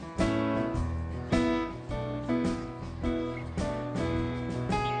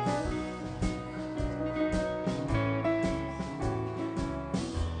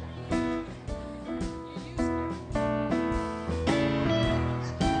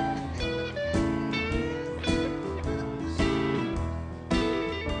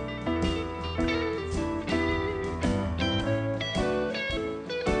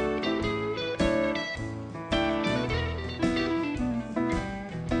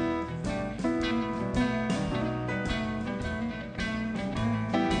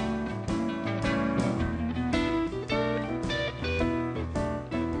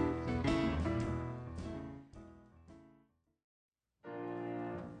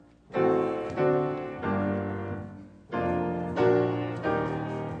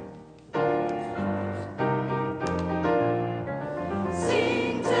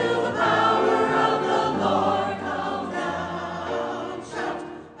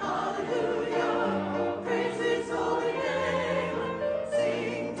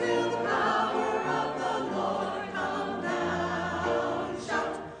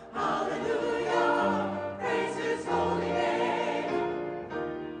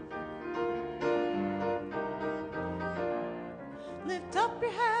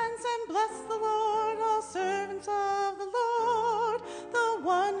bless the Lord, all servants of the Lord, the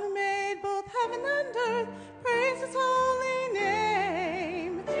one who made both heaven and earth. Praise His holy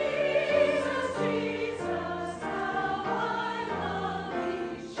name. Jesus, Jesus, how I love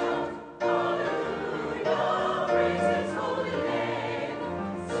Thee. Shout hallelujah, praise His holy name.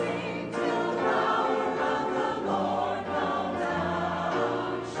 Sing till the power of the Lord come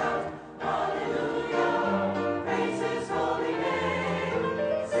down. Shout hallelujah, praise His holy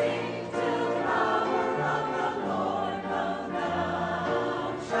name. Sing till the power of the Lord come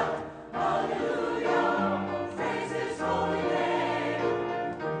down. Shout hallelujah, praise His holy name.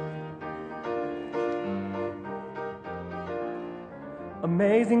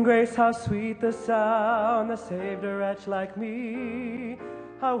 Amazing grace, how sweet the sound that saved a wretch like me.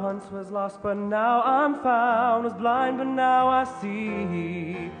 I once was lost, but now I'm found, was blind, but now I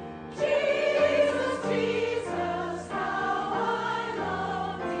see. Jesus, Jesus, how I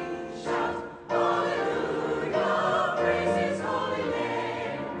love Thee. Shout hallelujah, praise His holy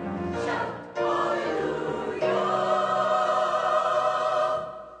name. Shout hallelujah,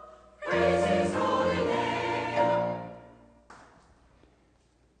 praise His holy name.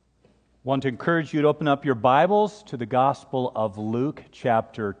 Want to encourage you to open up your Bibles to the Gospel of Luke,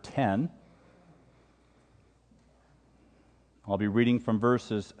 chapter 10. I'll be reading from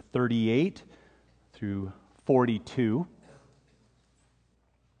verses 38 through 42.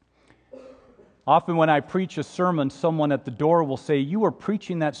 Often when I preach a sermon, someone at the door will say, "You were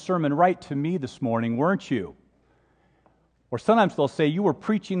preaching that sermon right to me this morning, weren't you?" Or sometimes they'll say, "You were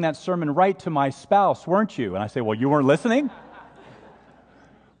preaching that sermon right to my spouse, weren't you?" And I say, "Well, you weren't listening?"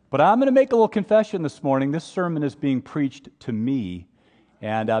 But I'm going to make a little confession this morning. This sermon is being preached to me,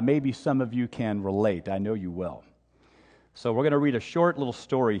 and maybe some of you can relate. I know you will. So we're going to read a short little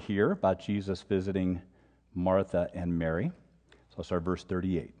story here about Jesus visiting Martha and Mary. So I'll start verse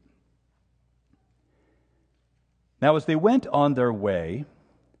 38. Now as they went on their way,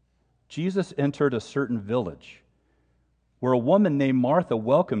 Jesus entered a certain village, where a woman named Martha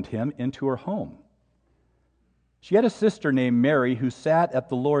welcomed him into her home. She had a sister named Mary who sat at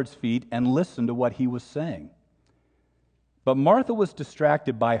the Lord's feet and listened to what he was saying. But Martha was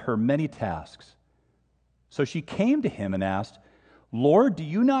distracted by her many tasks. So she came to him and asked, "Lord, do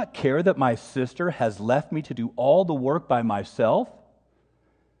you not care that my sister has left me to do all the work by myself?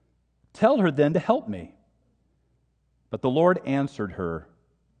 Tell her then to help me." But the Lord answered her,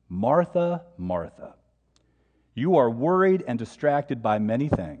 "Martha, Martha, you are worried and distracted by many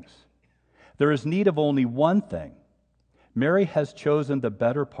things. There is need of only one thing. Mary has chosen the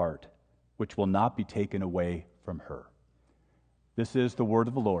better part, which will not be taken away from her." This is the word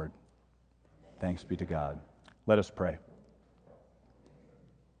of the Lord. Thanks be to God. Let us pray.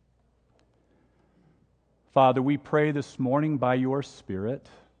 Father, we pray this morning by your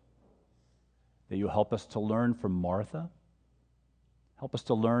Spirit that you help us to learn from Martha, help us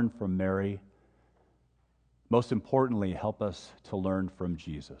to learn from Mary, most importantly, help us to learn from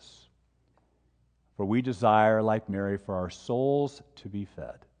Jesus. For we desire, like Mary, for our souls to be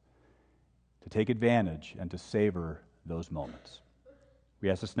fed, to take advantage and to savor those moments. We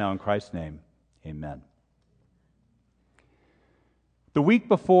ask this now in Christ's name. Amen. The week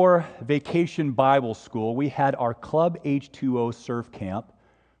before Vacation Bible School, we had our Club H2O surf camp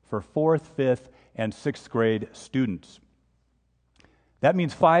for 4th, 5th, and 6th grade students. That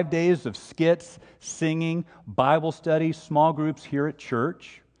means 5 days of skits, singing, Bible study, small groups here at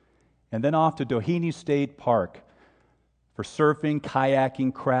church, and then off to Doheny State Park for surfing,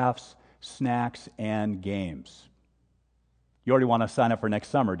 kayaking, crafts, snacks, and games. You already want to sign up for next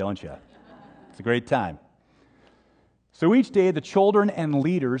summer, don't you? It's a great time. So each day, the children and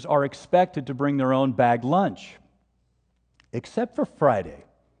leaders are expected to bring their own bagged lunch, except for Friday.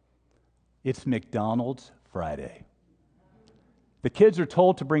 It's McDonald's Friday. The kids are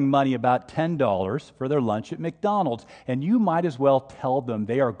told to bring money, about $10, for their lunch at McDonald's, and you might as well tell them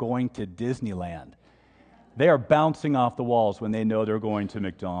they are going to Disneyland. They are bouncing off the walls when they know they're going to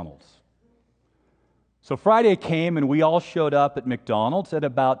McDonald's. So Friday came, and we all showed up at McDonald's at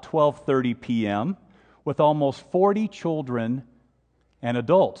about 12:30 p.m. with almost 40 children and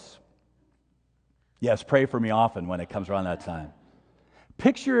adults. Yes, pray for me often when it comes around that time.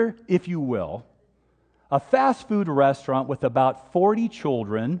 Picture, if you will, a fast food restaurant with about 40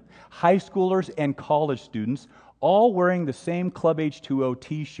 children, high schoolers, and college students, all wearing the same Club H2O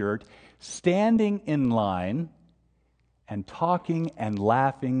t-shirt, standing in line and talking and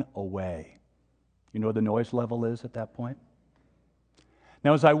laughing away. You know what the noise level is at that point?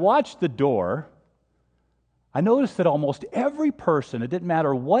 Now, as I watched the door, I noticed that almost every person, it didn't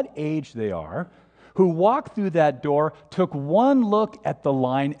matter what age they are, who walked through that door, took one look at the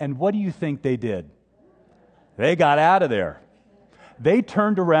line, and what do you think they did? They got out of there. They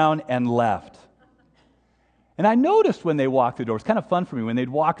turned around and left. And I noticed when they walked through the door, it's kind of fun for me, when they'd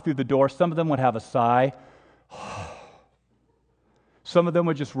walk through the door, some of them would have a sigh. Some of them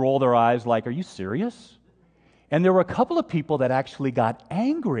would just roll their eyes like, are you serious? And there were a couple of people that actually got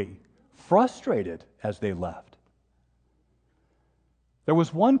angry, frustrated as they left. There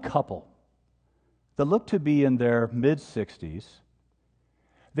was one couple that looked to be in their mid-60s.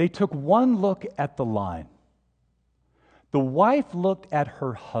 They took one look at the line. The wife looked at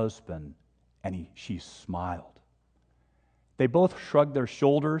her husband, and she smiled. They both shrugged their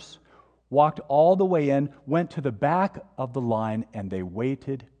shoulders, walked all the way in, went to the back of the line, and they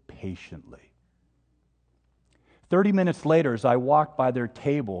waited patiently. 30 minutes later, as I walked by their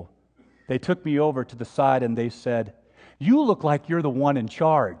table, they took me over to the side and they said, "You look like you're the one in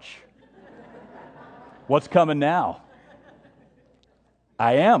charge. What's coming now?"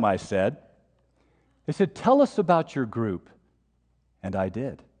 "I am," I said. They said, "Tell us about your group." And I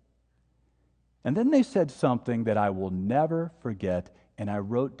did. And then they said something that I will never forget, and I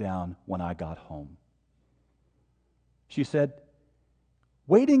wrote down when I got home. She said,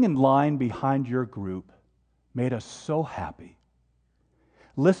 "Waiting in line behind your group made us so happy.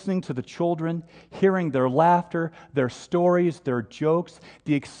 Listening to the children, hearing their laughter, their stories, their jokes,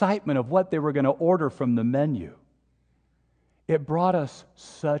 the excitement of what they were going to order from the menu. It brought us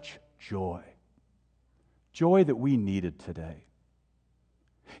such joy. Joy that we needed today.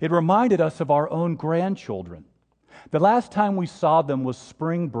 It reminded us of our own grandchildren. The last time we saw them was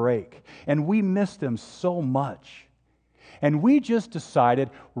spring break, and we missed them so much. And we just decided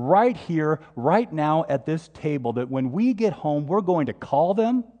right here, right now at this table, that when we get home, we're going to call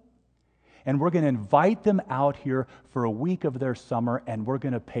them, and we're going to invite them out here for a week of their summer, and we're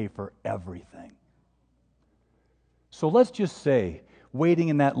going to pay for everything." So let's just say, waiting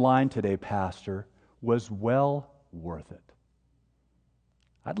in that line today, Pastor, was well worth it.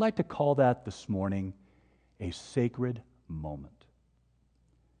 I'd like to call that this morning a sacred moment.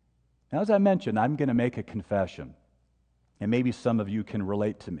 Now, as I mentioned, I'm going to make a confession, and maybe some of you can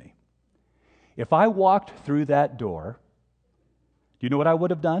relate to me. If I walked through that door, do you know what I would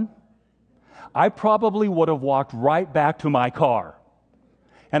have done? I probably would have walked right back to my car.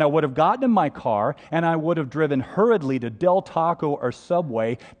 And I would have gotten in my car, and I would have driven hurriedly to Del Taco or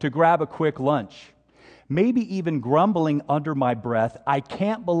Subway to grab a quick lunch. Maybe even grumbling under my breath, "I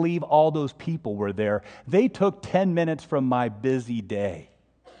can't believe all those people were there. They took 10 minutes from my busy day."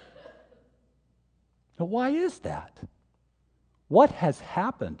 Now, why is that? What has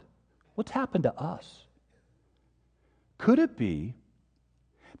happened? What's happened to us? Could it be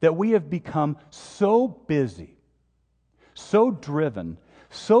that we have become so busy, so driven,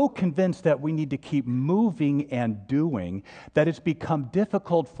 so convinced that we need to keep moving and doing, that it's become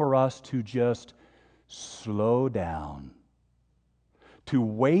difficult for us to just slow down, to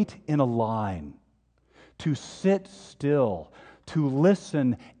wait in a line, to sit still, to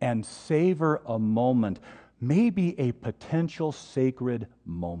listen and savor a moment, maybe a potential sacred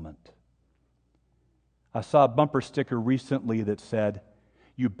moment? I saw a bumper sticker recently that said,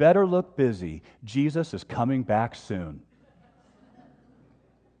 "You better look busy. Jesus is coming back soon."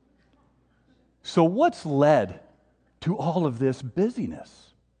 So what's led to all of this busyness?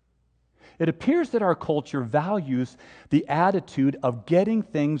 It appears that our culture values the attitude of getting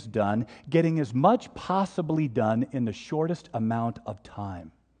things done, getting as much possibly done in the shortest amount of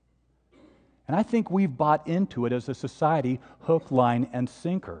time. And I think we've bought into it as a society, hook, line, and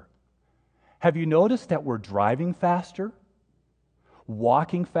sinker. Have you noticed that we're driving faster,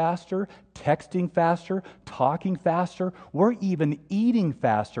 walking faster, texting faster, talking faster? We're even eating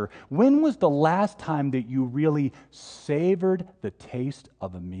faster. When was the last time that you really savored the taste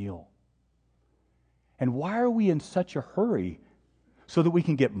of a meal? And why are we in such a hurry? So that we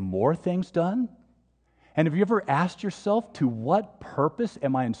can get more things done? And have you ever asked yourself, to what purpose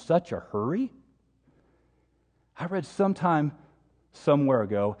am I in such a hurry? I read sometime somewhere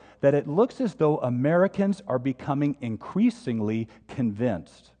ago that it looks as though Americans are becoming increasingly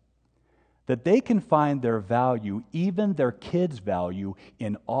convinced that they can find their value, even their kids' value,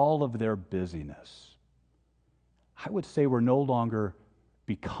 in all of their busyness. I would say we're no longer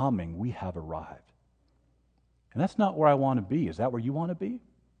becoming, we have arrived. And that's not where I want to be. Is that where you want to be?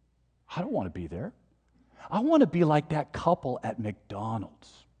 I don't want to be there. I want to be like that couple at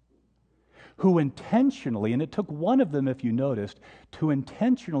McDonald's who intentionally, and it took one of them, if you noticed, to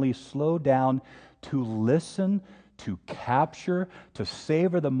intentionally slow down, to listen, to capture, to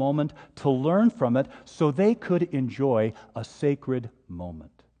savor the moment, to learn from it so they could enjoy a sacred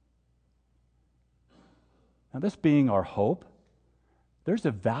moment. Now, this being our hope, there's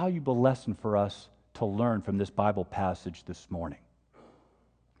a valuable lesson for us to learn from this Bible passage this morning.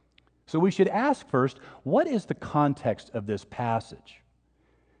 So we should ask first, what is the context of this passage?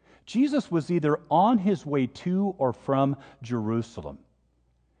 Jesus was either on his way to or from Jerusalem.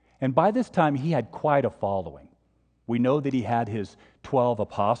 And by this time, he had quite a following. We know that he had his 12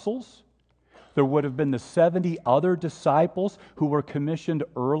 apostles. There would have been the 70 other disciples who were commissioned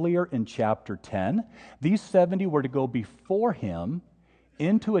earlier in chapter 10. These 70 were to go before him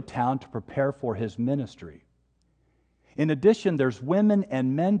into a town to prepare for his ministry. In addition, there's women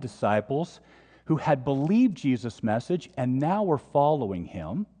and men disciples who had believed Jesus' message and now were following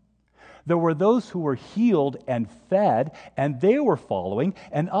him. There were those who were healed and fed, and they were following,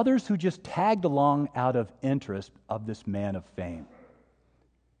 and others who just tagged along out of interest of this man of fame.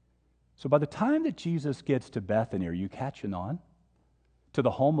 So by the time that Jesus gets to Bethany, are you catching on? To the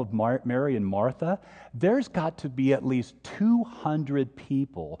home of Mary and Martha, there's got to be at least 200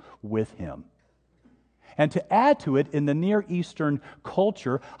 people with him. And to add to it, in the Near Eastern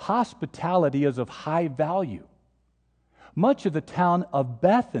culture, hospitality is of high value. Much of the town of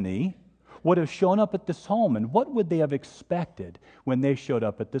Bethany would have shown up at this home, and what would they have expected when they showed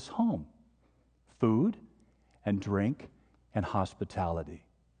up at this home? Food and drink and hospitality.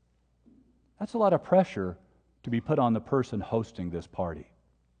 That's a lot of pressure to be put on the person hosting this party.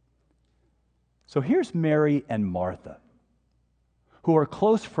 So here's Mary and Martha, who are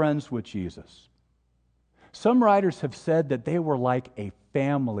close friends with Jesus. Some writers have said that they were like a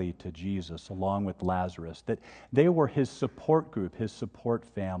family to Jesus, along with Lazarus, that they were his support group, his support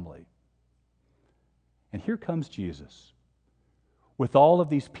family. And here comes Jesus, with all of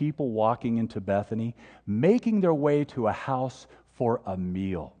these people walking into Bethany, making their way to a house for a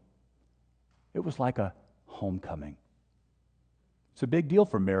meal. It was like a homecoming. It's a big deal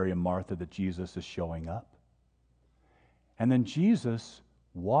for Mary and Martha that Jesus is showing up. And then Jesus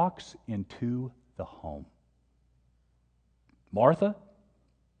walks into the home. Martha?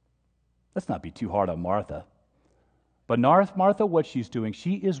 Let's not be too hard on Martha. But Martha, what she's doing,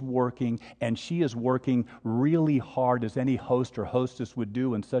 she is working, and she is working really hard, as any host or hostess would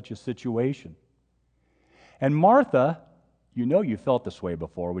do in such a situation. And Martha, you know you felt this way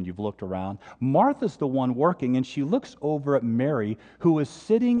before when you've looked around. Martha's the one working, and she looks over at Mary, who is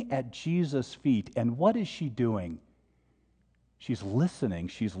sitting at Jesus' feet. And what is she doing? She's listening.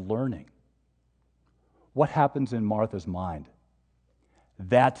 She's learning. What happens in Martha's mind?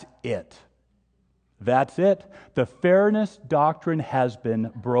 That's it. That's it. The fairness doctrine has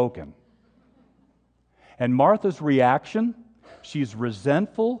been broken. And Martha's reaction? She's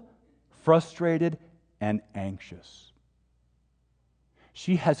resentful, frustrated, and anxious.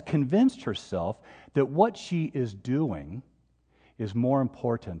 She has convinced herself that what she is doing is more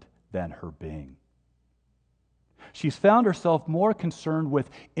important than her being. She's found herself more concerned with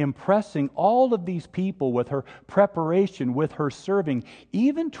impressing all of these people with her preparation, with her serving,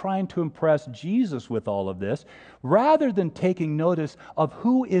 even trying to impress Jesus with all of this, rather than taking notice of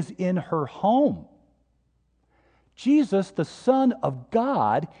who is in her home. Jesus, the Son of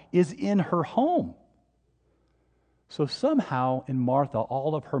God, is in her home. So somehow in Martha,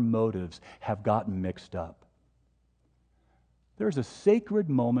 all of her motives have gotten mixed up. There's a sacred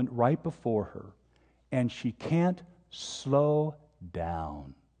moment right before her, and she can't slow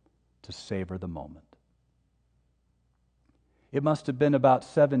down to savor the moment. It must have been about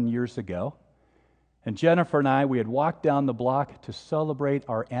 7 years ago, and Jennifer and I, we had walked down the block to celebrate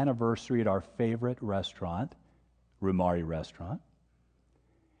our anniversary at our favorite restaurant, Rumari Restaurant.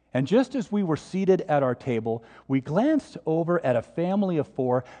 And just as we were seated at our table, we glanced over at a family of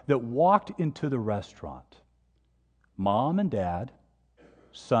 4 that walked into the restaurant. Mom and dad,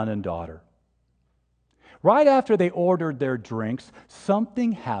 son and daughter. Right after they ordered their drinks,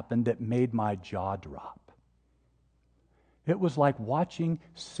 something happened that made my jaw drop. It was like watching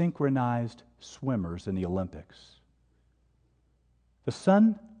synchronized swimmers in the Olympics. The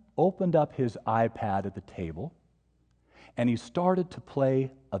son opened up his iPad at the table, and he started to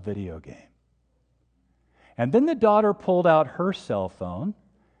play a video game. And then the daughter pulled out her cell phone,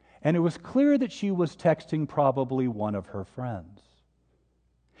 and it was clear that she was texting probably one of her friends.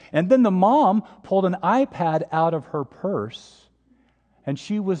 And then the mom pulled an iPad out of her purse, and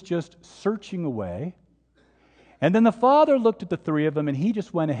she was just searching away. And then the father looked at the 3 of them, and he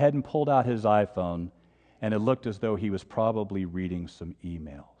just went ahead and pulled out his iPhone, and it looked as though he was probably reading some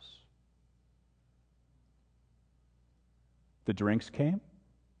emails. The drinks came,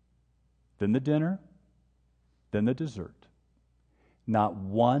 then the dinner, then the dessert. Not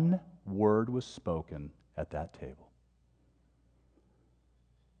one word was spoken at that table.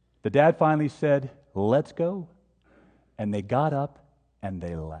 The dad finally said, let's go. And they got up and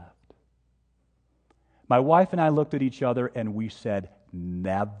they left. My wife and I looked at each other and we said,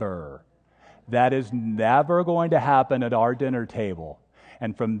 never. That is never going to happen at our dinner table.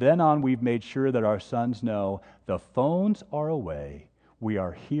 And from then on, we've made sure that our sons know the phones are away. We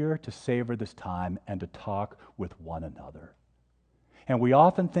are here to savor this time and to talk with one another. And we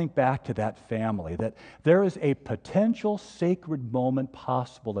often think back to that family, that there is a potential sacred moment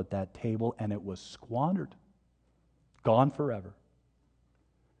possible at that table, and it was squandered, gone forever.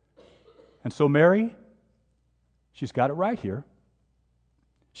 And so Mary, she's got it right here.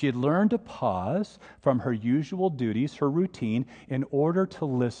 She had learned to pause from her usual duties, her routine, in order to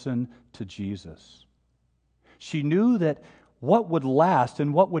listen to Jesus. She knew that what would last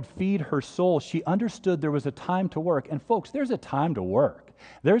and what would feed her soul, she understood there was a time to work. And folks, there's a time to work.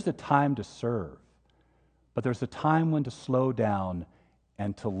 There's a time to serve. But there's a time when to slow down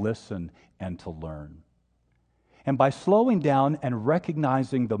and to listen and to learn. And by slowing down and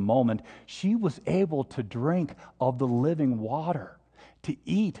recognizing the moment, she was able to drink of the living water, to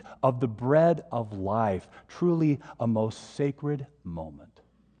eat of the bread of life, truly a most sacred moment.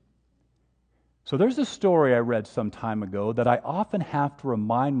 So there's a story I read some time ago that I often have to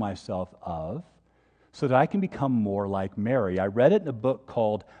remind myself of so that I can become more like Mary. I read it in a book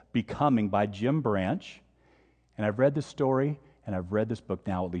called Becoming by Jim Branch, and I've read this story and I've read this book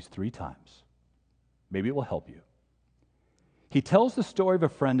now at least 3 times. Maybe it will help you. He tells the story of a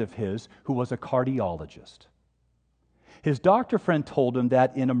friend of his who was a cardiologist. His doctor friend told him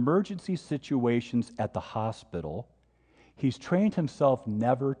that in emergency situations at the hospital, he's trained himself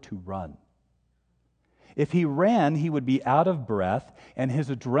never to run. If he ran, he would be out of breath and his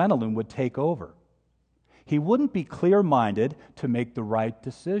adrenaline would take over. He wouldn't be clear-minded to make the right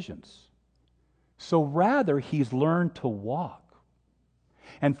decisions. So rather, he's learned to walk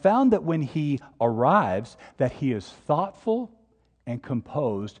and found that when he arrives, that he is thoughtful and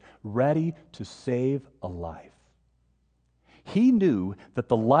composed, ready to save a life. He knew that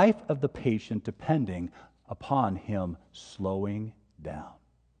the life of the patient depending upon him slowing down.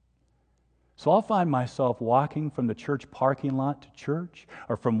 So I'll find myself walking from the church parking lot to church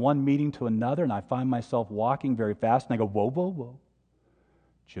or from one meeting to another, and I find myself walking very fast, and I go, whoa, whoa, whoa.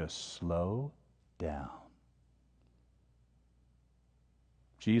 Just slow down.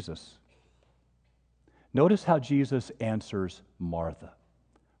 Jesus. Notice how Jesus answers Martha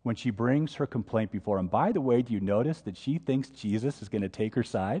when she brings her complaint before him. By the way, do you notice that she thinks Jesus is going to take her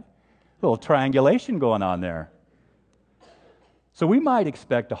side? A little triangulation going on there. So we might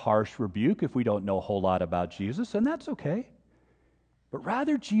expect a harsh rebuke if we don't know a whole lot about Jesus, and that's okay. But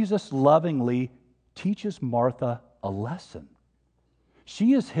rather, Jesus lovingly teaches Martha a lesson.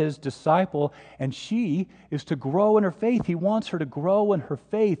 She is his disciple, and she is to grow in her faith. He wants her to grow in her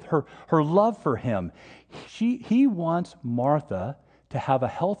faith, her love for him. He wants Martha to have a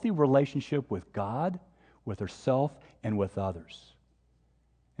healthy relationship with God, with herself, and with others.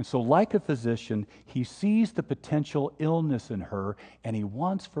 And so, like a physician, he sees the potential illness in her, and he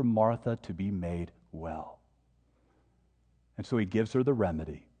wants for Martha to be made well. And so he gives her the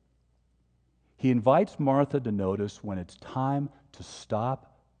remedy. He invites Martha to notice when it's time to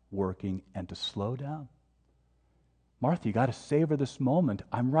stop working and to slow down. Martha, you got to savor this moment.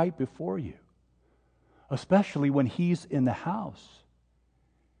 I'm right before you, especially when he's in the house.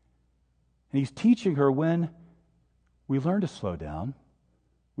 And he's teaching her when we learn to slow down,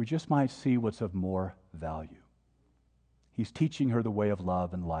 we just might see what's of more value. He's teaching her the way of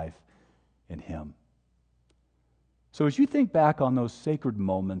love and life in him. So as you think back on those sacred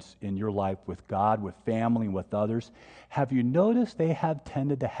moments in your life with God, with family, and with others, have you noticed they have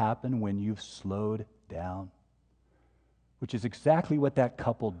tended to happen when you've slowed down? Which is exactly what that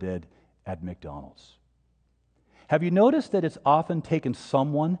couple did at McDonald's. Have you noticed that it's often taken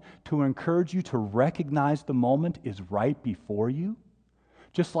someone to encourage you to recognize the moment is right before you?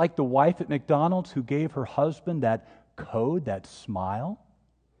 Just like the wife at McDonald's who gave her husband that code, that smile,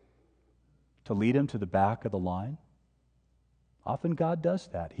 to lead him to the back of the line. Often God does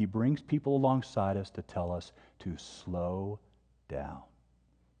that. He brings people alongside us to tell us to slow down.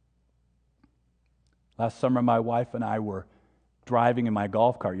 Last summer, my wife and I were driving in my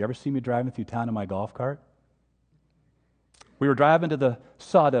golf cart. You ever see me driving through town in my golf cart? We were driving to the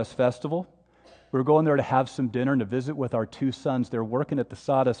Sawdust Festival. We were going there to have some dinner and to visit with our 2 sons. They're working at the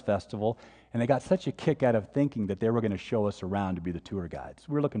Sawdust Festival, and they got such a kick out of thinking that they were going to show us around to be the tour guides.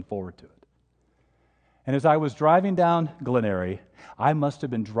 We were looking forward to it. And as I was driving down Glen Eyrie, I must have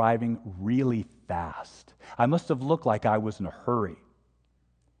been driving really fast. I must have looked like I was in a hurry.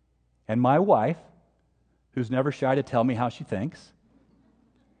 And my wife, who's never shy to tell me how she thinks,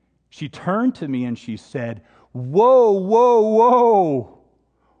 She turned to me and she said, "Whoa, whoa, whoa.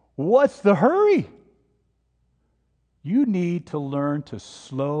 What's the hurry? You need to learn to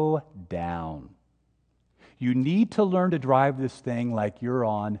slow down. You need to learn to drive this thing like you're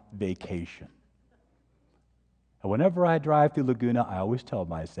on vacation." And whenever I drive through Laguna, I always tell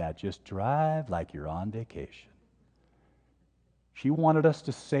myself, just drive like you're on vacation. She wanted us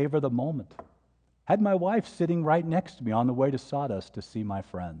to savor the moment. Had my wife sitting right next to me on the way to Sawdust to see my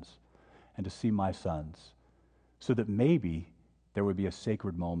friends and to see my sons, so that maybe there would be a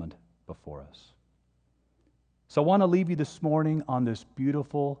sacred moment before us. So I want to leave you this morning on this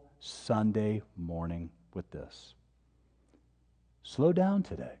beautiful Sunday morning with this. Slow down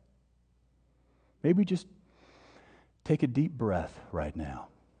today. Maybe just take a deep breath right now.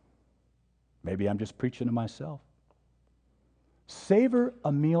 Maybe I'm just preaching to myself. Savor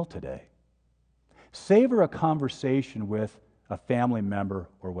a meal today. Savor a conversation with a family member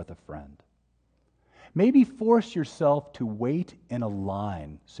or with a friend. Maybe force yourself to wait in a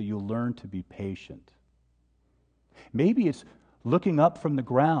line so you'll learn to be patient. Maybe it's looking up from the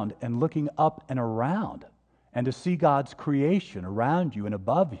ground and looking up and around and to see God's creation around you and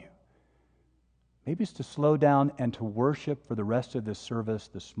above you. Maybe it's to slow down and to worship for the rest of this service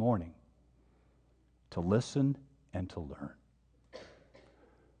this morning, to listen and to learn.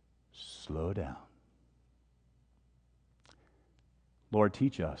 Slow down. Lord,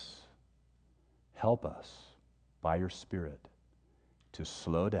 teach us, help us by your Spirit to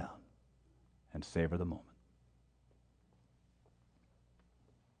slow down and savor the moment.